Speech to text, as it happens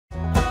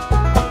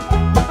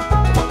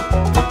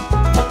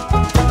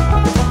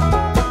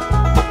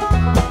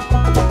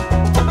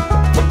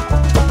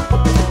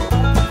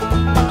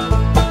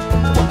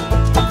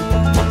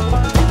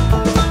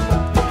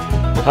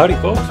Howdy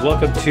folks,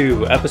 welcome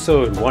to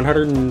episode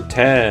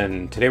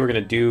 110. Today we're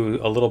going to do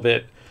a little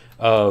bit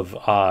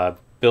of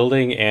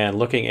building and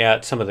looking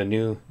at some of the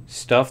new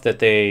stuff that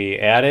they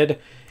added.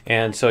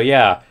 And so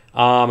yeah,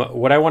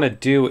 what I want to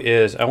do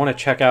is I want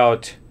to check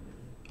out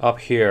up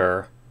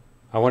here.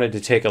 I wanted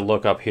to take a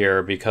look up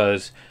here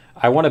because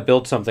I want to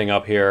build something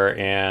up here,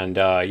 and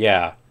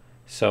yeah,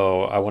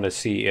 so I want to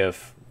see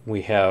if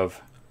we have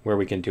where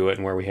we can do it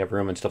and where we have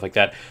room and stuff like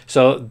that.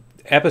 So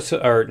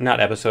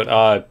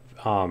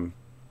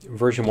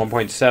version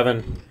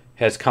 1.7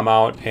 has come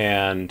out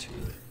and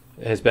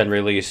has been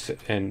released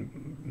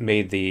and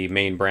made the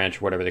main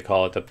branch, whatever they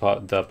call it,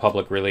 the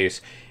public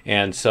release.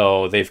 And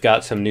so they've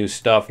got some new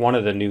stuff. One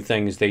of the new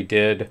things they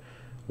did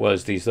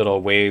was these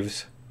little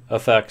waves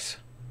effects.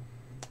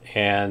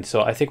 And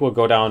so I think we'll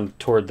go down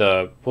toward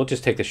we'll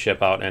just take the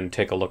ship out and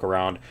take a look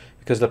around,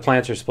 because the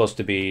plants are supposed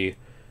to be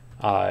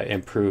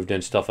improved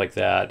and stuff like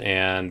that.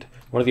 And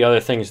one of the other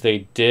things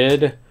they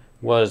did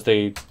was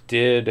they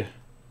did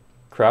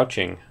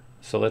crouching.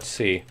 So let's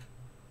see.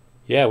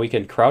 Yeah, we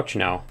can crouch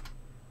now.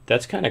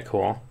 That's kind of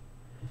cool.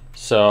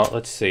 So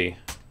let's see.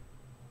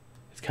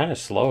 It's kind of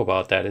slow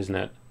about that, isn't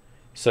it?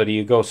 So do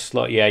you go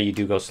slow? Yeah, you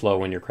do go slow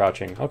when you're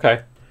crouching.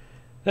 Okay.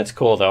 That's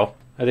cool though.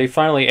 They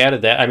finally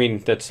added that. I mean,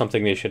 that's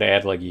something they should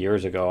add like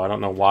years ago. I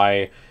don't know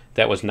why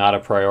that was not a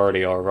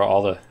priority over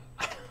all the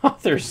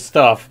other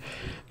stuff.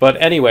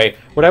 But anyway,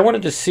 what I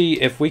wanted to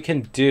see if we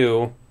can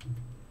do,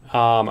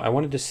 I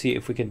wanted to see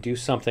if we can do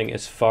something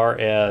as far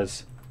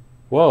as,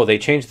 whoa, they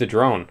changed the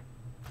drone.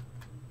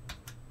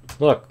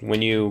 Look,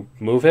 when you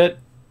move it,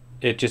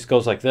 it just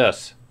goes like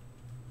this.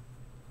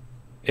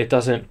 It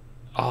doesn't,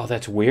 oh,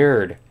 that's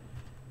weird.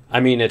 I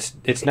mean,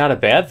 it's not a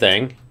bad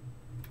thing.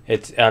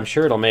 I'm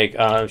sure it'll make,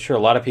 I'm sure a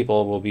lot of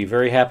people will be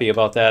very happy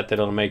about that, that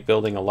it'll make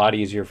building a lot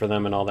easier for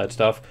them and all that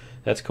stuff.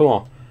 That's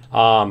cool.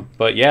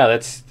 But yeah,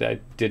 I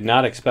did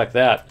not expect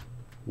that.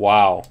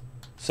 Wow.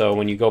 So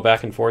when you go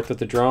back and forth with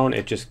the drone,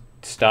 it just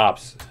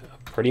stops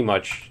pretty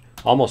much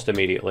almost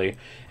immediately.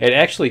 It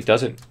actually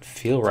doesn't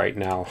feel right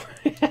now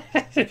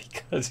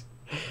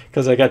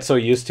because I got so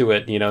used to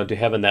it, you know, to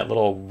having that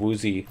little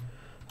woozy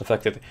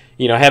effect, that,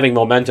 you know, having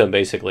momentum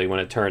basically when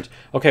it turns.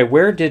 Okay,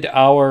 where did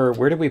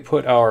we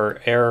put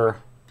our air?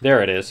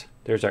 There it is.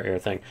 There's our air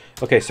thing.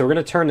 Okay, so we're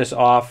going to turn this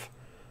off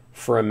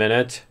for a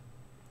minute,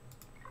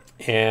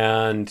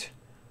 and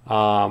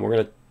we're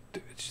going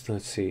to,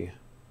 let's see.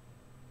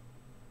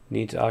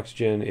 Needs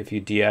oxygen if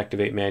you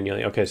deactivate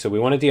manually. Okay, so we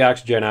want to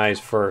deoxygenize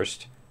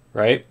first,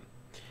 right?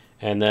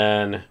 And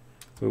then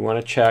we want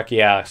to check,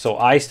 yeah, so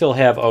I still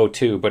have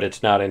O2, but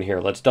it's not in here.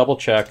 Let's double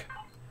check.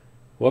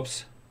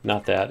 Whoops,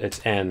 not that,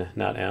 it's N,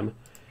 not M.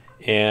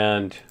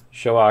 And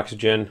show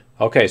oxygen.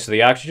 Okay, so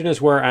the oxygen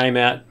is where I'm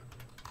at,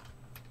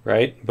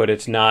 right? But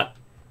it's not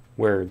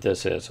where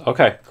this is.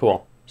 Okay,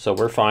 cool. So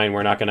we're fine.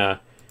 We're not gonna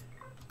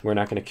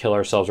kill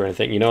ourselves or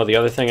anything. You know, the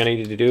other thing I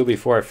needed to do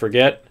before I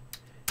forget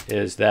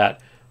is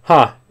that,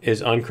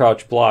 is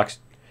uncrouch blocks.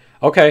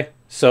 Okay,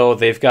 so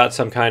they've got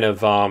some kind of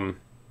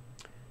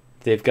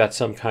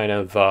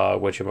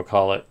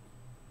whatchamacallit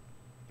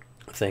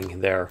thing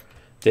there.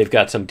 They've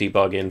got some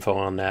debug info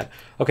on that.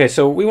 Okay,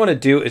 so what we want to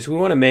do is we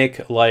want to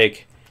make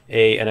like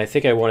and I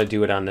think I want to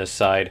do it on this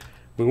side.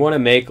 We want to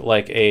make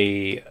like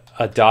a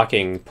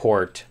docking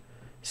port.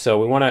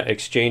 So we want to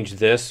exchange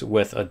this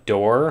with a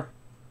door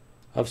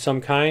of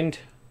some kind.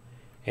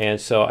 And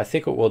so I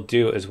think what we'll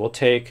do is we'll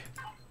take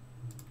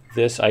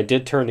this. I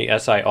did turn the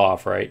SI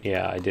off, right?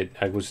 Yeah, I did.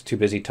 I was too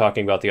busy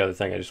talking about the other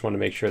thing. I just want to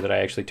make sure that I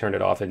actually turned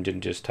it off and didn't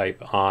just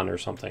type on or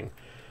something.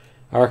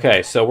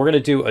 Okay, so we're going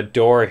to do a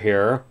door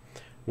here.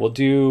 We'll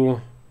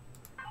do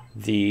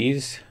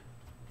these.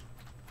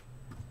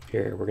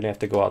 Here, we're going to have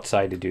to go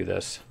outside to do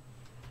this.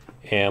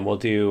 And we'll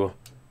do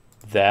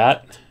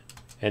that.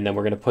 And then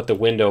we're going to put the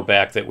window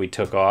back that we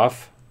took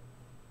off.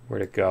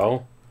 Where'd it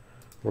go?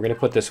 We're going to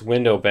put this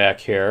window back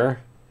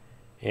here.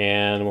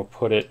 And we'll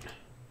put it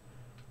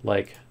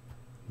like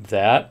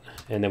that,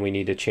 and then we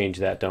need to change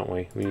that, don't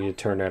we? We need to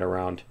turn that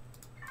around.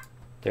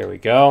 There we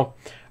go.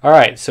 All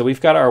right, so we've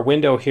got our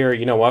window here.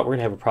 You know what? We're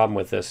gonna have a problem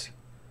with this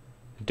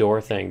door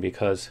thing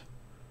because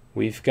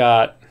we've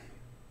got,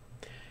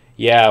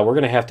 yeah, we're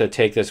gonna have to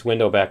take this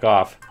window back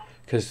off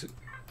because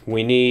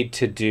we need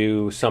to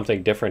do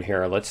something different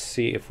here. Let's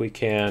see if we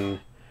can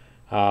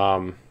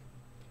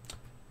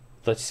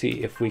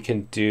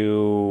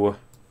do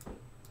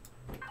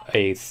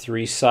a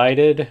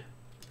three-sided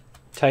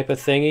type of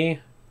thingy.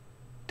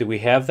 Do we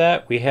have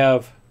that? We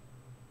have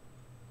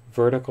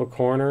vertical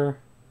corner,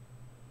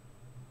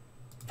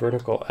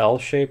 vertical L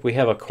shape. We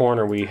have a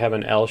corner, we have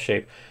an L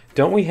shape.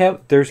 Don't we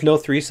have, there's no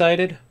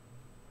three-sided?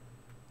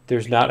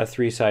 There's not a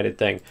three-sided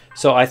thing.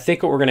 So I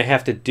think what we're going to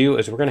have to do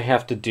is we're going to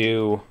have to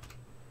do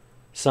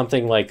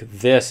something like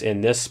this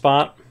in this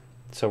spot.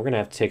 So we're going to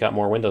have to take out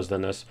more windows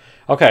than this.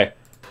 Okay,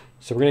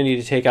 so we're going to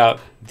need to take out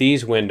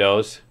these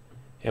windows,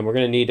 and we're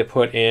going to need to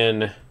put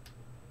in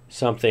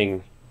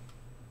something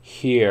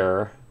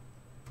here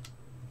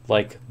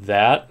like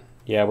that.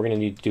 Yeah, we're going to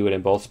need to do it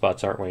in both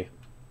spots, aren't we?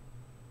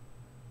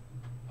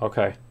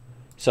 Okay.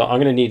 So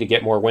I'm going to need to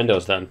get more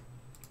windows then.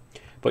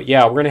 But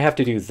yeah, we're going to have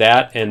to do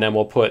that, and then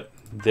we'll put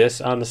this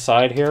on the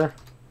side here,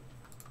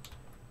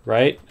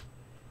 right?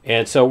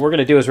 And so what we're going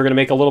to do is we're going to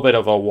make a little bit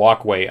of a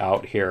walkway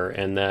out here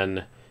and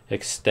then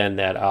extend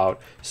that out.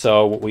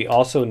 So what we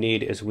also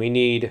need is we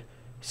need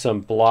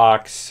some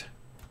blocks.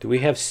 Do we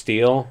have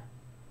steel?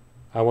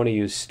 I want to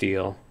use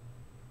steel.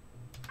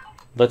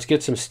 Let's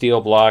get some steel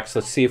blocks.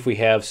 Let's see if we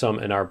have some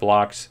in our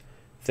blocks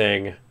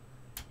thing.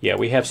 Yeah,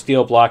 we have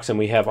steel blocks and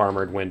we have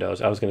armored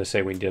windows. I was going to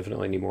say we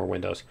definitely need more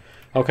windows.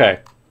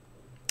 Okay.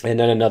 And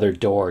then another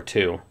door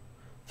too.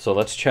 So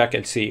let's check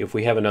and see if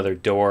we have another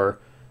door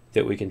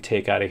that we can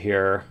take out of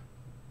here.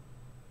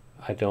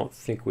 I don't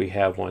think we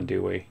have one,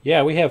 do we?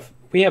 Yeah, we have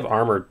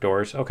armored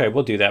doors. Okay,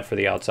 we'll do that for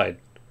the outside.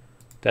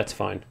 That's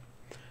fine.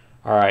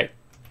 All right.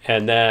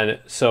 And then,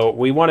 so what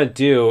we want to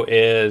do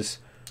is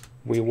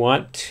we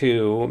want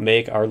to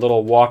make our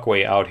little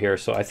walkway out here.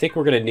 So I think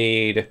we're going to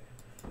need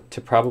to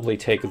probably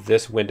take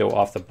this window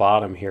off the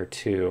bottom here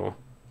too.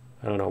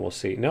 I don't know, we'll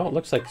see. No, it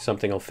looks like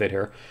something will fit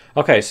here.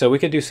 Okay, so we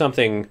could do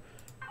something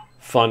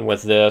fun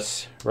with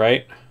this,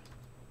 right?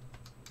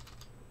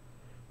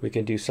 We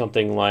can do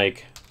something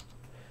like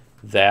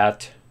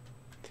that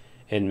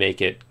and make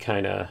it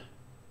kind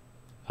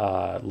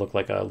of look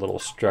like a little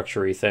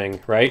structure-y thing,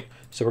 right?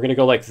 So we're going to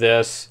go like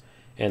this,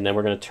 and then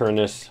we're going to turn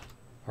this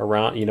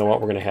around. You know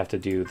what? We're going to have to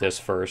do this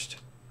first.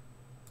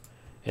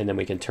 And then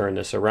we can turn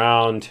this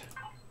around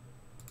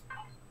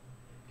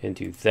and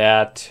do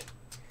that.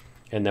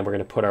 And then we're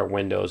going to put our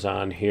windows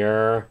on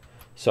here.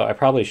 So I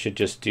probably should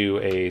just do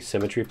a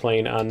symmetry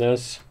plane on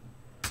this.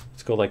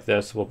 Let's go like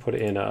this. We'll put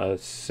in a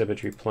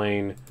symmetry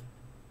plane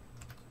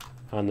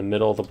on the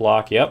middle of the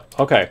block. Yep.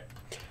 Okay.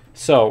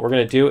 So what we're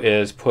going to do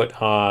is put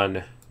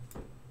on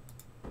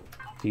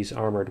these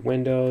armored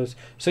windows.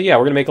 So yeah,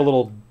 we're going to make a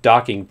little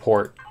docking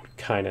port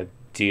kind of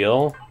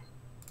deal.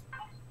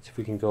 So if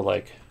we can go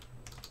like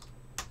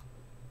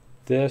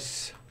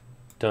this.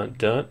 Dun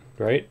dun,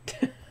 right?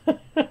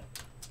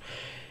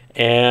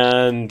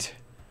 And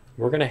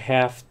we're gonna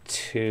have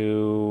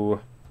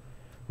to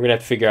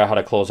figure out how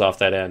to close off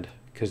that end,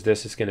 because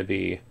this is gonna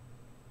be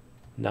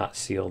not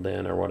sealed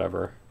in or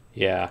whatever.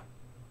 Yeah.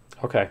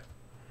 Okay.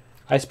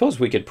 I suppose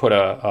we could put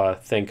a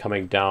thing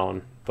coming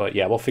down, but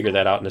yeah, we'll figure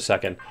that out in a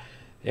second.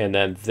 And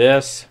then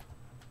this,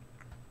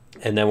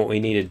 and then what we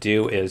need to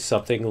do is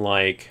something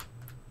like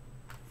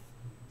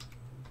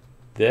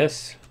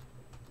this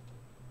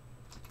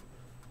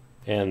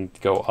and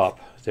go up.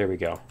 There we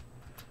go.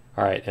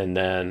 All right, and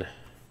then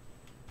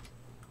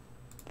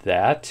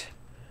that,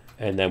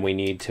 and then we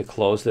need to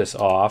close this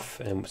off,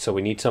 and so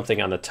we need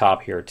something on the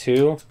top here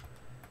too.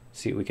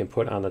 See what we can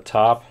put on the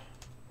top.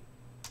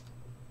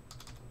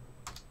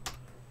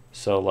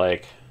 So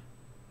like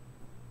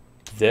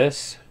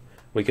this,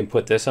 we can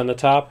put this on the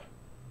top.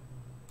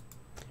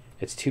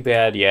 It's too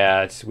bad,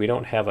 yeah, we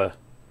don't have a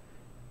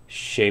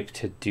shape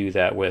to do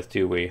that with,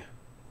 do we?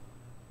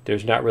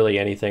 There's not really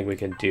anything we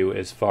can do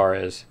as far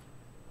as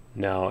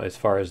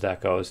that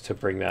goes to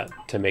bring that,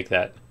 to make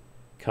that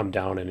come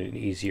down in an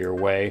easier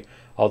way.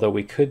 Although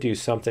we could do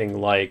something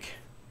like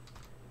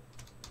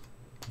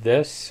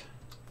this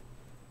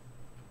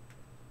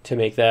to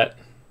make that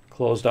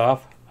closed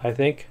off, I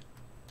think.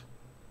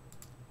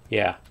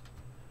 Yeah,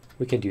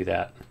 we can do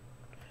that.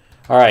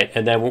 All right,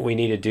 and then what we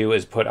need to do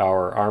is put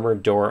our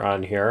armored door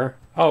on here.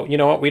 Oh, you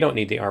know what? We don't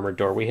need the armored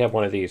door. We have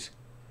one of these.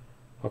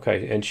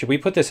 Okay, and should we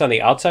put this on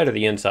the outside or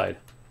the inside?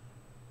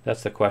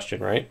 That's the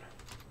question, right?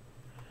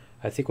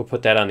 I think we'll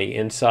put that on the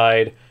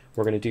inside.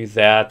 We're going to do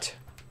that.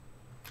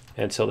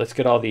 And so let's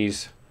get all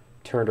these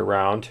turned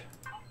around.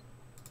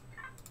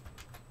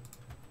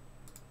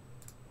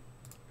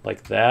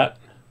 Like that.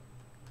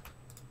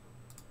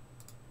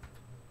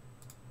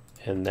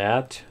 And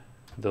that.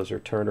 Those are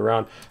turned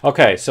around.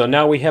 Okay, so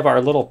now we have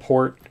our little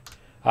port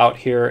out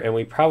here, and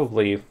we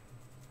probably...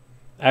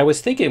 I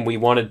was thinking we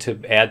wanted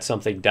to add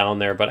something down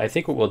there, but I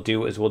think what we'll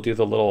do is we'll do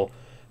the little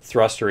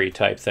thrustery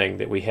type thing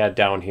that we had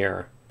down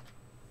here.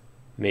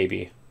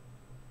 Maybe.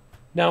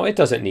 No, it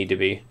doesn't need to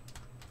be.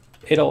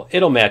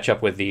 It'll match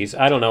up with these.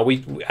 I don't know.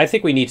 I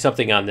think we need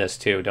something on this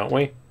too, don't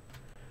we?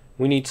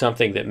 We need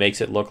something that makes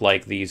it look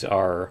like these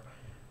are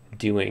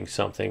doing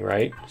something,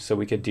 right? So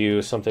we could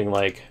do something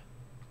like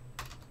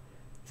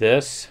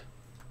this.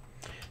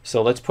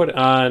 So let's put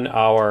on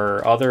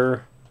our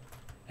other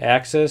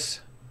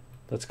axis.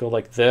 Let's go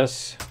like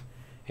this,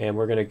 and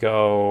we're going to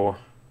go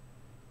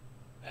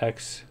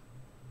X,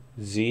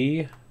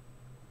 Z.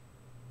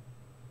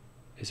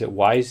 Is it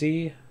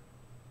YZ?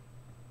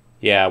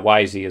 Yeah,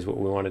 YZ is what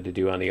we wanted to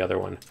do on the other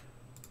one.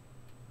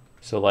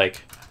 So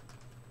like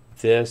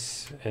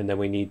this, and then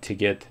we need to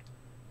get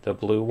the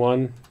blue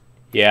one.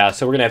 Yeah,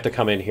 so we're going to have to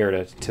come in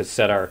here to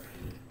set our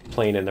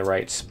plane in the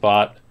right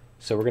spot.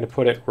 So we're going to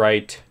put it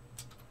right,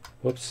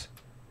 whoops,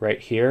 right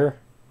here.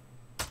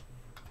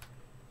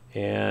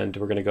 And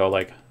we're going to go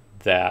like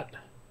that.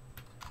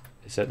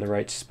 Is that in the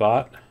right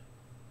spot?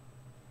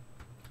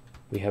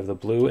 We have the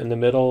blue in the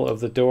middle of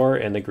the door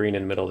and the green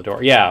in the middle of the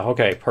door. Yeah,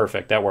 okay,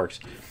 perfect. That works.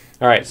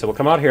 All right, so we'll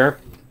come out here.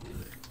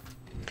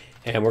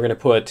 And we're going to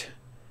put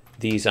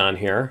these on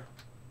here.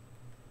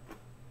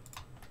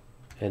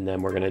 And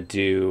then we're going to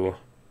do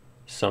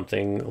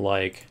something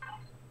like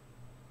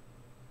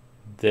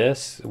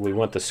this. We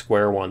want the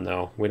square one,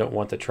 though. We don't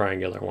want the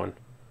triangular one.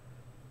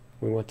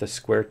 We want the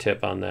square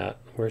tip on that.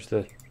 Where's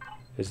the...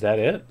 Is that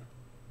it?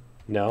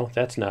 No,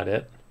 that's not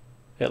it.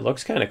 It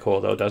looks kind of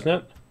cool, though, doesn't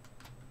it?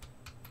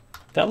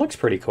 That looks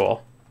pretty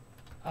cool.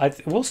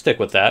 We'll stick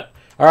with that.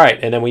 All right,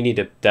 and then we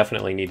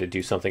definitely need to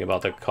do something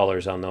about the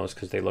colors on those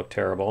because they look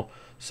terrible.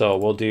 So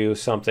we'll do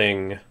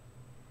something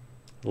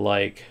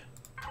like...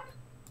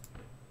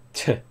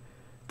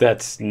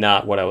 That's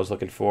not what I was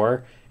looking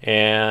for.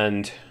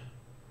 And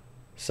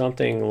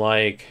something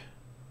like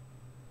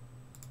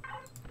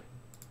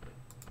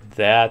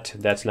that.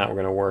 That's not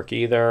going to work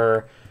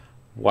either.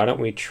 Why don't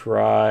we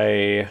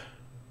try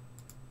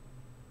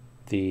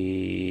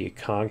the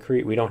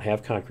concrete? We don't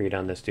have concrete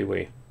on this, do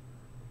we?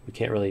 We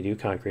can't really do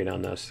concrete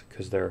on this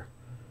because they're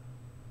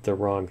the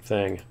wrong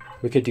thing.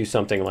 We could do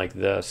something like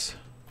this.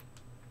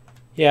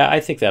 Yeah, I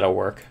think that'll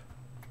work.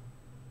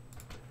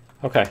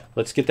 Okay,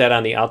 let's get that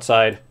on the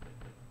outside.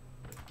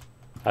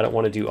 I don't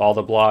want to do all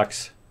the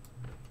blocks.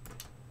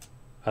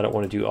 I don't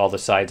want to do all the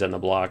sides on the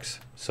blocks.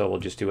 So we'll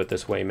just do it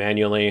this way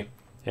manually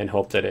and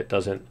hope that it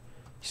doesn't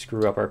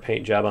screw up our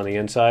paint job on the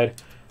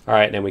inside. All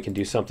right, and then we can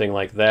do something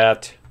like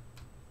that.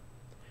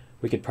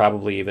 We could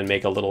probably even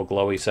make a little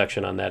glowy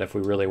section on that if we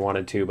really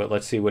wanted to, but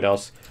let's see what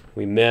else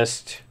we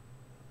missed.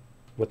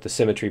 What the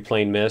symmetry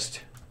plane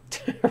missed.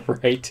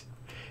 Right?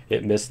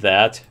 It missed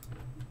that.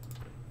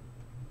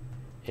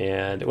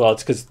 And, well,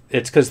 it's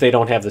because they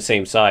don't have the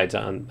same sides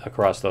on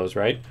across those,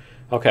 right?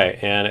 Okay,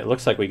 and it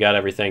looks like we got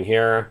everything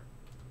here.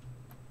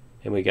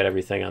 And we got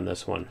everything on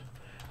this one.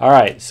 All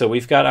right, so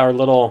we've got our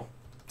little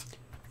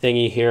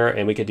thingy here,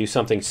 and we could do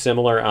something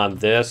similar on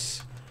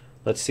this.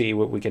 Let's see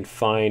what we can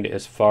find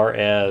as far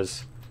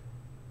as...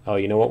 Oh,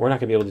 you know what? We're not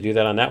going to be able to do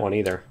that on that one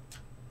either.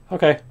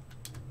 Okay.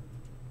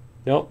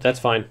 Nope, that's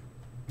fine.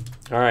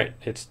 All right,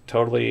 it's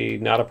totally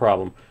not a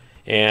problem.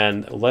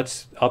 And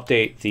let's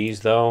update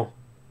these, though,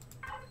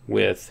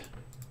 with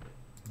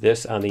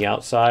this on the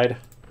outside.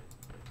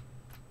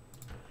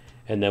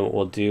 And then what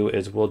we'll do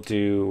is we'll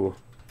do...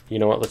 You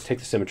know what? Let's take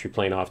the symmetry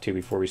plane off, too,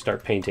 before we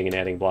start painting and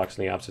adding blocks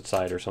on the opposite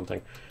side or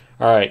something.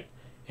 All right,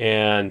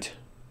 and...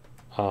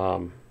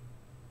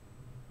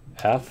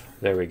 F,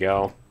 there we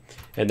go.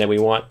 And then we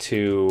want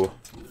to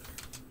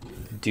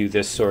do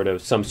this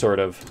some sort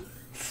of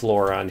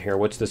floor on here.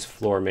 What's this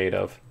floor made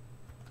of?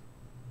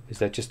 Is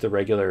that just the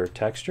regular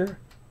texture?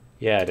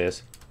 Yeah, it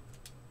is.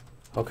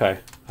 Okay,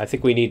 I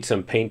think we need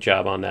some paint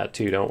job on that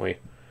too, don't we?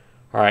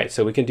 All right,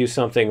 so we can do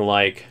something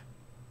like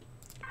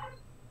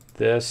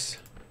this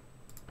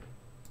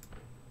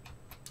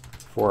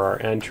for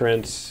our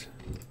entrance.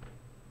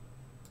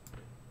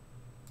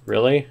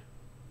 Really?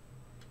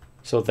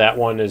 So that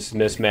one is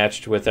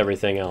mismatched with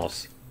everything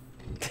else.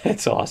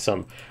 That's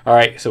awesome. All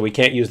right, so we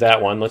can't use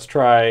that one. Let's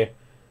try...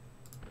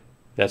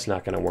 That's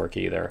not going to work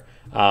either.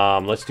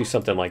 Let's do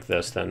something like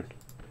this then.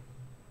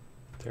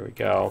 There we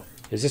go.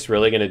 Is this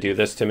really going to do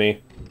this to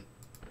me?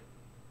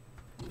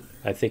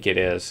 I think it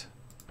is.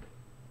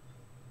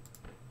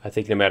 I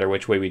think no matter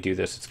which way we do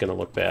this, it's going to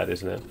look bad,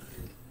 isn't it?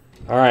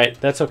 All right,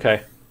 that's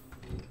okay.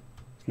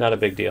 Not a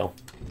big deal.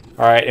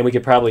 All right, and we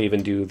could probably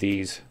even do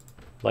these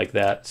like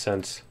that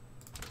since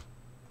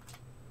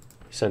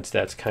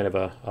that's kind of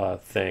a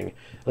thing.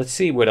 Let's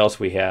see what else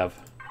we have.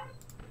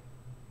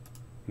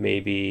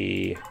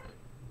 Maybe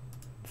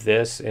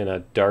this in a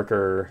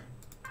darker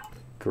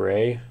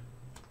gray.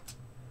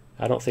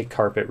 I don't think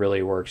carpet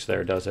really works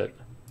there, does it?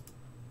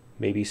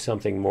 Maybe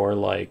something more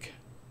like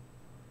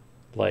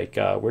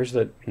where's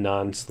the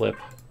non-slip?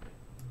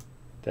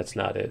 That's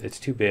not it. It's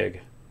too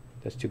big.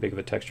 That's too big of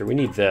a texture. We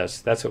need this.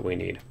 That's what we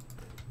need.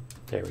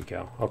 There we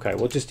go. Okay,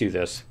 we'll just do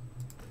this.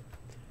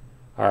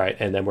 All right,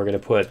 and then we're going to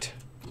put,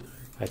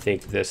 I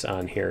think, this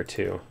on here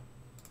too.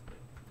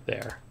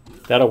 There.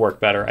 That'll work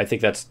better. I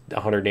think that's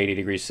 180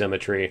 degree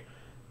symmetry.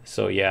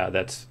 So yeah,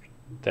 that's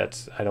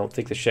I don't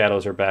think the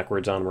shadows are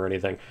backwards on them or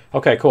anything.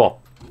 Okay,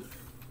 cool.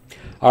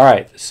 All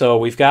right, so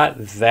we've got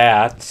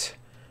that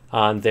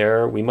on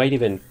there. We might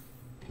even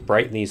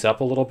brighten these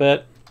up a little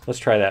bit. Let's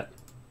try that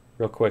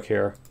real quick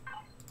here.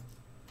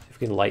 See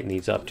if we can lighten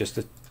these up just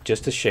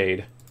a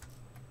shade.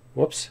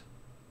 Whoops.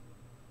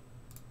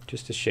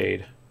 Just a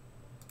shade.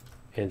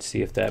 And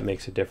see if that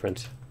makes a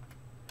difference.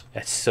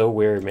 That's so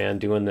weird, man,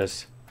 doing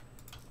this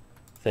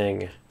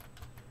thing.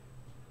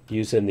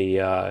 Using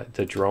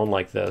the drone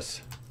like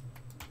this.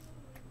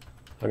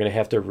 I'm going to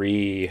have to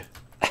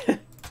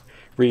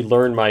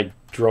relearn my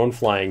drone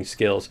flying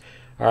skills.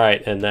 All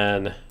right, and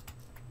then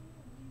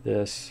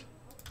this.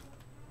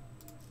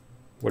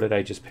 What did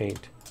I just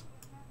paint?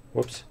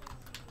 Whoops.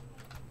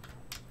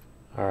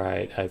 All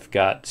right, I've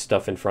got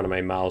stuff in front of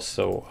my mouse,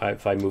 so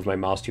if I move my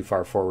mouse too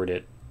far forward,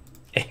 it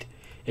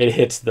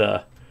hits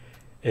the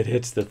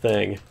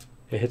thing.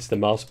 It hits the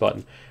mouse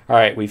button. All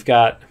right, we've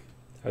got.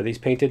 Are these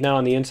painted now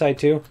on the inside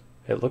too?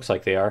 It looks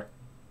like they are.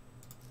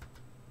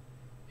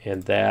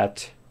 And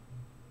that,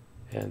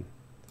 and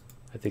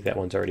I think that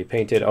one's already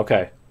painted.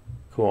 Okay,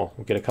 cool.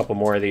 We'll get a couple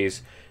more of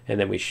these, and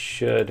then we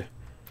should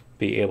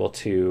be able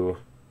to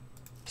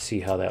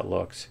see how that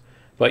looks.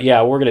 But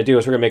yeah, what we're going to do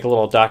is we're going to make a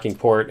little docking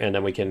port, and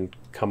then we can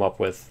come up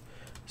with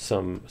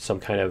some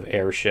kind of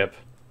airship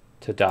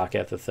to dock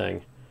at the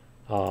thing.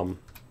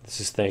 This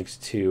is thanks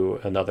to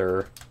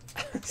another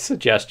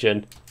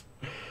suggestion,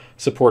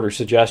 supporter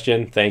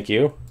suggestion. Thank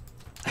you.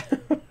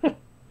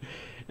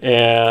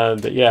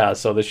 And yeah,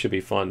 so this should be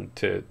fun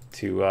to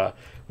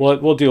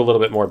we'll do a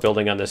little bit more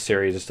building on this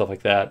series and stuff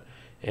like that,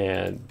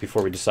 and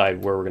before we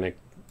decide where we're going to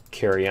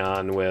carry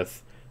on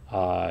with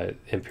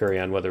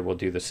Empyrion, whether we'll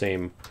do the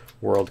same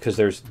world,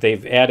 because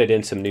they've added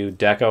in some new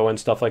deco and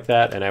stuff like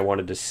that, and I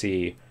wanted to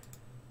see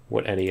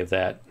what any of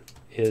that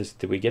is.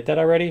 Did we get that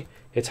already?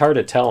 It's hard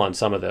to tell on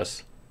some of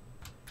this.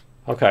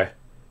 Okay,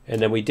 and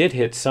then we did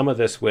hit some of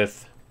this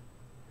with,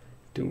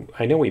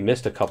 I know we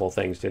missed a couple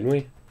things, didn't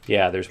we?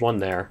 Yeah, there's one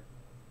there.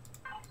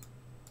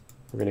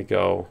 We're gonna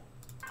go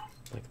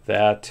like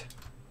that,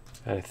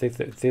 and I think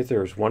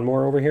there's one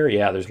more over here.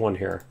 Yeah, there's one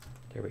here.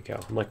 There we go.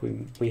 I'm like,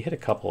 we hit a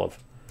couple of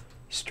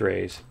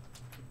strays.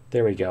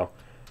 There we go.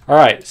 All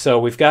right, so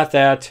we've got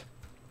that.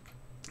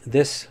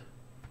 This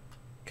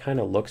kind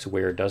of looks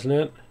weird, doesn't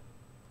it?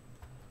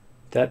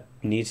 That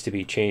needs to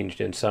be changed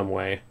in some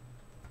way.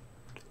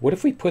 What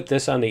if we put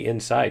this on the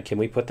inside? Can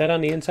we put that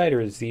on the inside,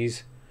 or is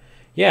these?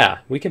 Yeah,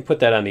 we can put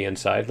that on the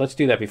inside. Let's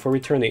do that before we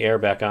turn the air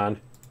back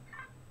on.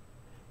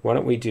 Why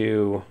don't we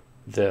do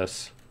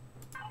this?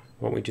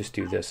 Why don't we just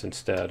do this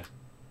instead?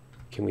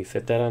 Can we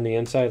fit that on the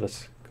inside?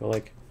 Let's go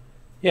like,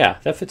 yeah,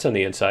 that fits on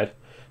the inside.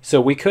 So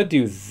we could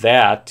do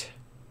that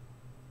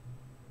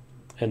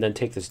and then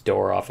take this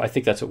door off. I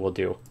think that's what we'll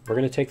do. We're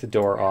going to take the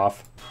door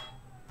off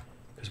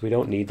because we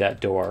don't need that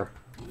door.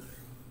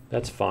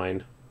 That's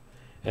fine.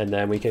 And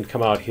then we can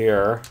come out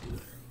here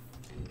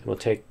and we'll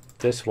take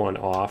this one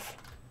off.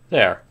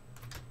 There.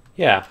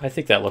 Yeah, I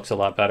think that looks a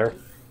lot better.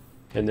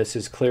 And this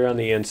is clear on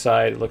the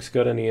inside. It looks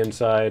good on the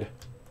inside.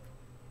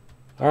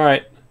 All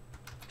right.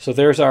 So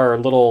there's our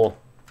little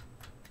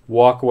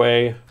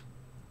walkway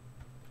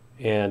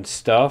and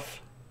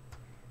stuff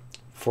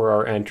for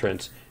our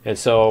entrance. And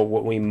so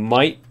what we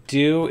might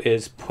do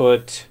is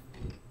put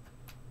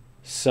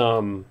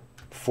some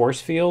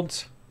force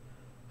fields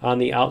on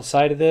the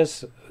outside of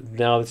this.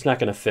 No, it's not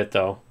going to fit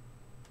though.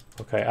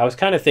 Okay, I was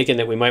kind of thinking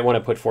that we might want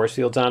to put force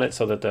fields on it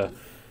so that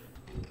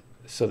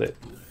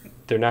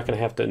they're not going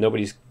to have to,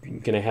 nobody's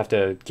going to have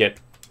to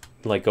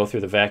go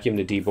through the vacuum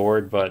to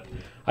deboard, but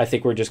I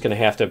think we're just going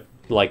to have to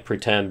like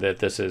pretend that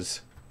this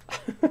is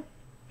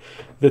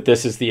that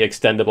this is the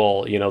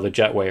extendable, you know, the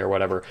jetway or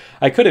whatever.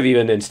 I could have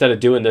even, instead of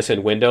doing this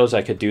in Windows,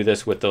 I could do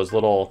this with those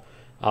little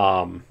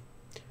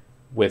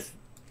with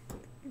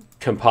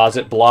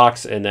composite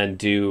blocks, and then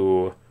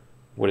do,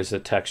 what is the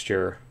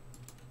texture?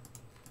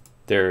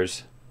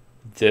 There's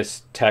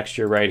this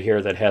texture right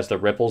here that has the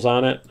ripples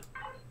on it,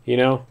 you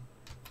know?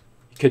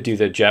 You could do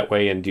the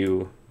jetway and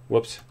do,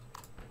 whoops,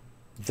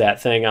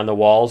 that thing on the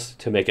walls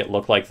to make it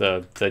look like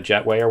the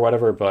jetway or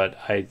whatever, but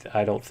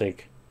I don't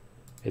think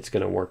it's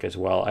going to work as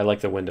well. I like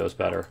the windows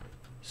better,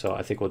 so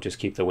I think we'll just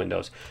keep the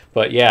windows.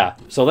 But yeah,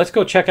 so let's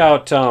go check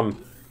out,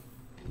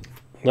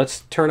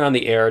 let's turn on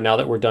the air now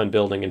that we're done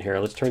building in here.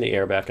 Let's turn the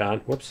air back on.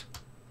 Whoops.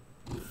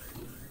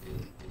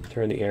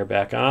 Turn the air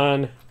back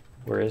on.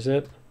 Where is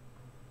it?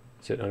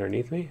 Is it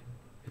underneath me?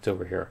 It's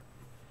over here.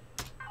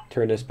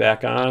 Turn this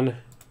back on.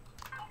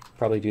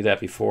 Probably do that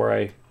before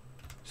I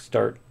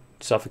start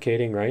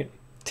suffocating, right?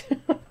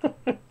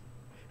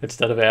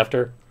 Instead of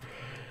after.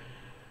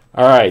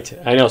 All right.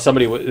 I know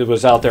somebody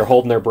was out there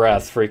holding their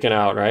breath, freaking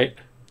out, right?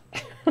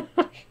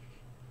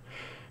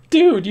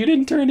 Dude, you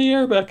didn't turn the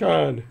air back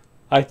on.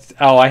 I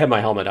have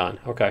my helmet on.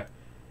 Okay.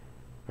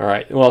 All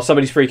right. Well,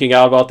 somebody's freaking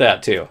out about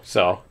that too.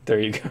 So there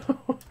you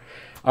go.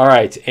 All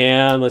right.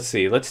 And let's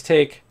see. Let's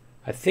take,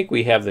 I think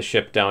we have the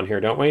ship down here,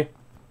 don't we?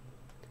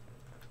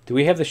 Do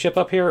we have the ship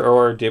up here,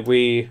 or did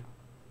we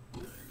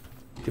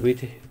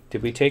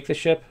take the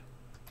ship?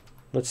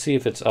 Let's see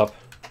if it's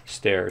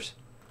upstairs.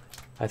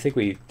 I think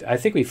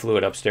we flew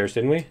it upstairs,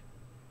 didn't we?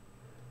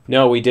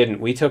 No, we didn't.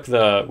 We took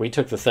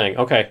the thing.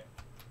 Okay.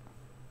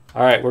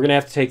 All right, we're gonna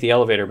have to take the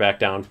elevator back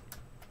down.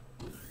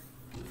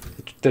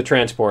 The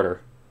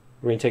transporter.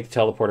 We're gonna take the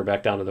teleporter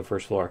back down to the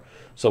first floor.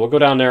 So we'll go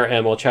down there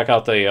and we'll check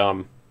out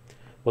the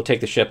we'll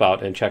take the ship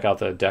out and check out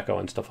the deco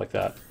and stuff like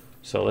that.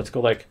 So let's go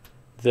like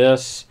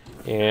this,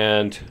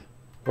 and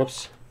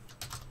whoops.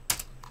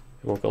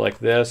 And we'll go like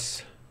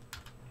this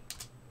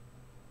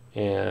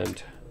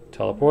and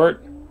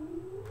teleport.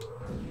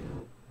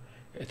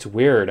 It's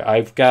weird.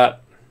 I've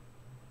got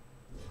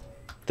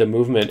the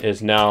movement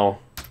is now,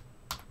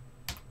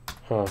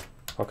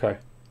 okay.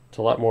 It's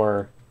a lot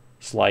more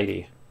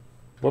slidey.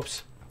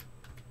 Whoops.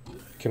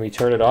 Can we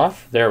turn it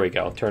off? There we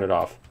go. Turn it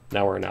off.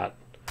 Now we're not.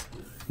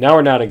 Now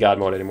we're not in God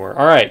mode anymore.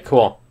 All right,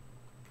 cool.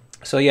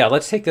 So yeah,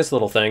 let's take this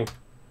little thing.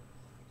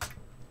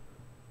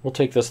 We'll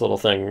take this little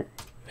thing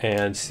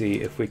and see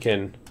if we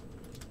can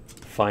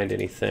find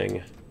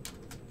anything.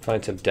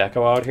 Find some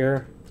deco out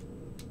here.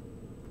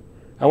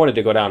 I wanted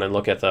to go down and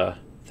look at the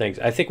things.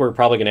 I think we're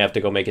probably going to have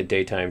to go make it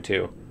daytime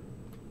too.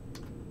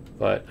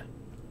 But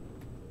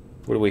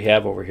what do we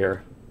have over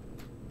here?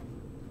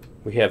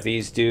 We have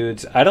these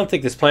dudes. I don't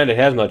think this planet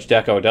has much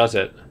deco, does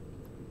it?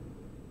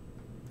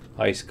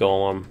 Ice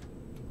Golem.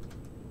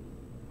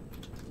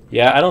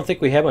 Yeah, I don't think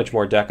we have much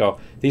more deco.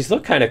 These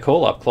look kind of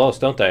cool up close,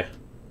 don't they?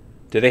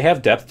 Do they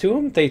have depth to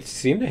them? They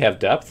seem to have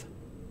depth.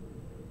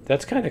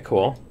 That's kind of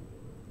cool.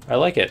 I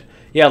like it.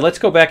 Yeah, let's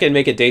go back and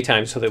make it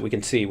daytime so that we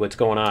can see what's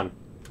going on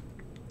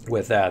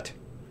with that.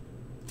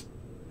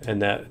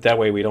 And that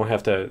way we don't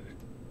have to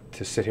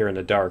sit here in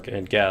the dark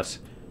and guess,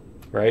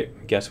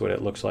 right? Guess what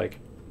it looks like.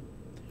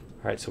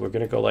 All right, so we're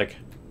going to go like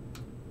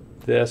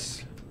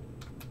this.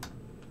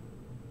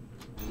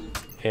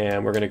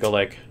 And we're going to go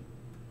like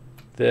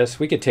this.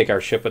 We could take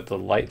our ship with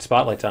the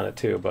spotlights on it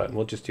too, but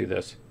we'll just do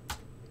this.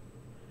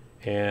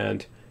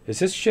 And is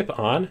this ship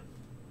on?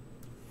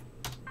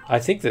 I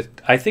think that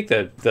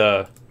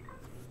the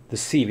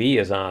CV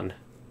is on.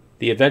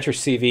 The Adventure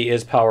CV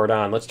is powered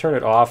on. Let's turn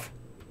it off.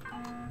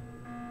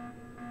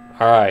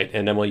 All right,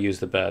 and then we'll use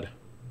the bed.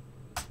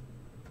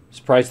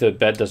 Surprised the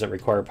bed doesn't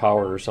require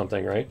power or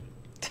something, right?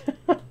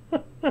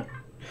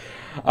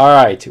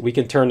 All right, we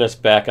can turn this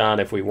back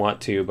on if we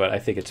want to, but I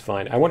think it's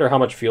fine. I wonder how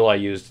much fuel I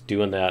used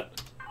doing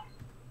that,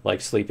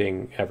 like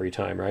sleeping every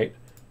time, right?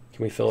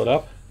 Can we fill it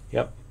up?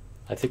 Yep.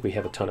 I think we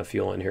have a ton of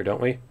fuel in here, don't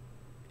we?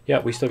 Yeah,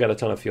 we still got a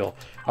ton of fuel.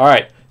 All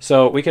right,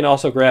 so we can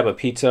also grab a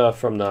pizza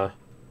from the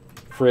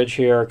fridge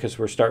here because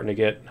we're starting to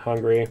get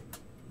hungry.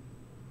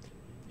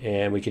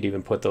 And we could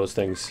even put those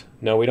things...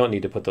 No, we don't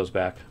need to put those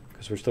back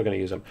because we're still going to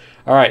use them.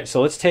 All right,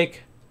 so let's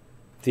take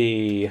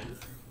the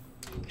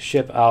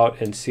ship out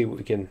and see what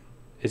we can...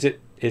 Is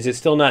it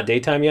still not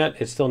daytime yet?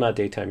 It's still not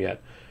daytime yet.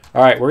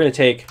 All right, we're going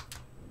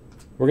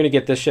to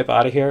get this ship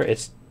out of here.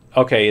 It's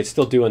okay, it's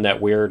still doing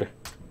that weird...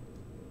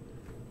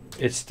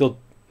 It's still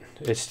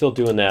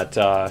doing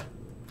that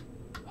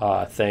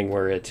thing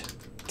where it...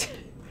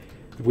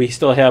 we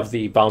still have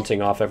the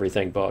bouncing off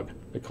everything bug,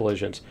 the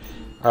collisions.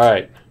 All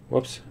right,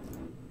 whoops.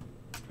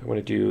 I want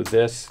to do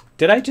this.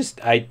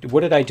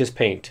 What did I just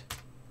paint?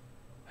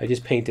 I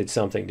just painted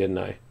something, didn't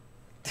I?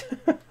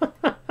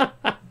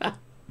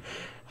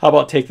 How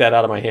about take that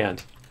out of my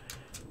hand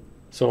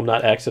so I'm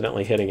not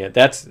accidentally hitting it?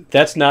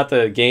 That's not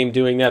the game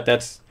doing that.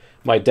 That's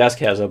my desk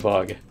has a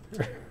bug.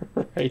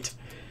 Right?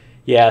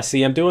 Yeah,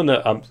 see, I'm doing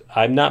the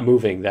I'm not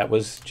moving. That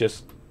was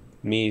just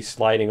me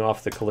sliding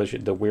off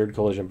the weird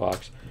collision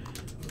box.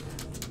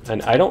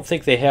 And I don't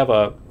think they have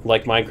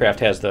like Minecraft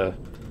has the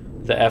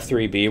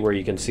F3B where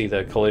you can see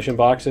the collision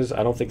boxes.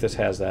 I don't think this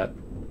has that.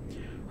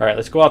 All right,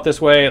 let's go out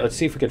this way. Let's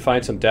see if we can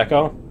find some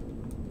deco.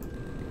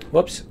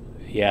 Whoops.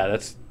 Yeah,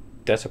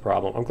 that's a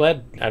problem. I'm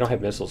glad I don't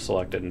have missiles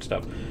selected and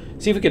stuff.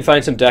 See if we can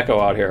find some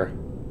deco out here.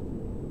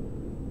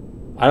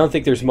 I don't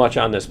think there's much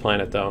on this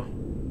planet, though.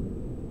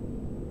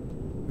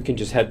 We can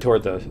just head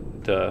toward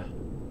the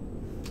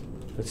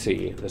let's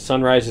see. The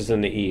sun rises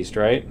in the east,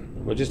 right?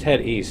 We'll just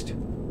head east.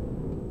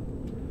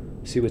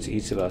 See what's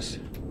east of us.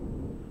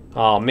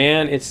 Oh,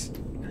 man,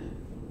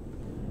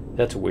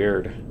 that's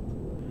weird.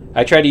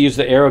 I tried to use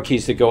the arrow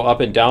keys to go up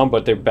and down,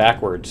 but they're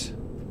backwards.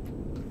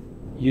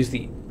 Use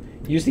the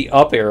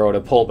up arrow to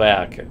pull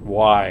back.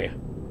 Why?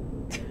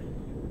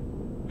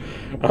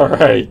 All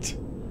right.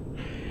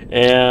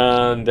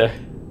 And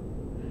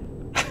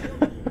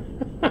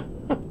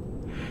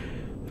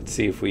let's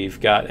see if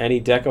we've got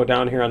any deco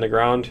down here on the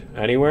ground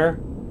anywhere.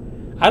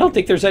 I don't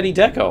think there's any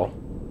deco.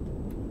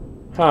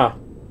 Huh.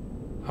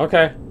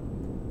 Okay.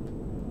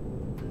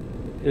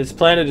 This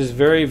planet is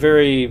very,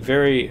 very,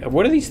 very...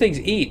 What do these things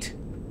eat?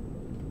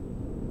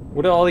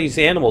 What do all these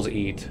animals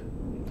eat?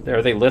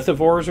 Are they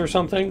lithivores or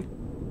something?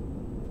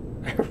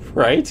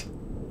 Right?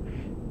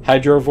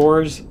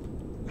 Hydrovores?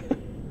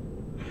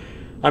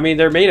 I mean,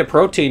 they're made of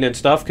protein and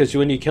stuff because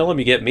when you kill them,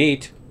 you get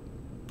meat.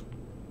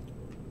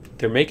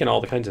 They're making all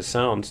the kinds of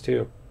sounds,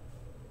 too.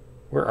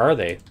 Where are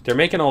they? They're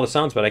making all the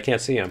sounds, but I can't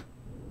see them.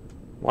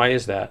 Why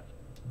is that?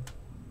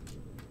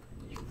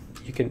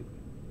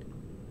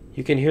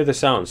 You can hear the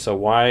sounds, so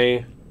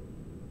why...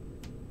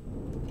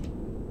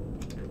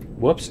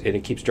 Whoops, and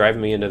it keeps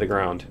driving me into the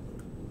ground.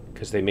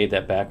 Because they made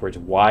that backwards.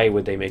 Why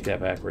would they make that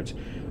backwards?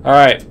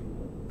 Alright.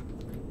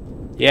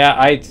 Yeah,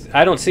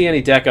 I don't see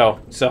any deco,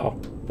 so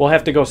we'll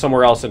have to go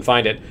somewhere else and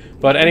find it.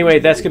 But anyway,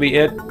 that's going to be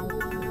it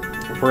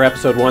for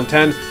episode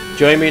 110.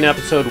 Join me in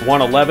episode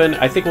 111.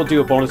 I think we'll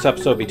do a bonus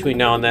episode between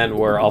now and then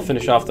where I'll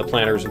finish off the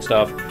planners and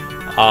stuff.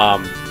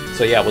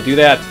 So yeah, we'll do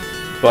that.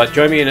 But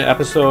join me in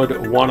episode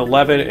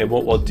 111, and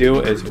what we'll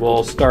do is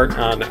we'll start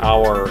on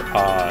our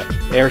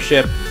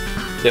airship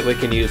that we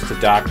can use to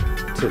dock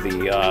to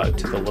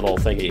the little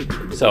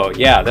thingy. So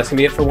yeah, that's gonna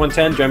be it for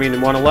 110. Join me in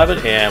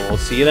 111, and we'll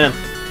see you then.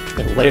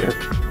 Later.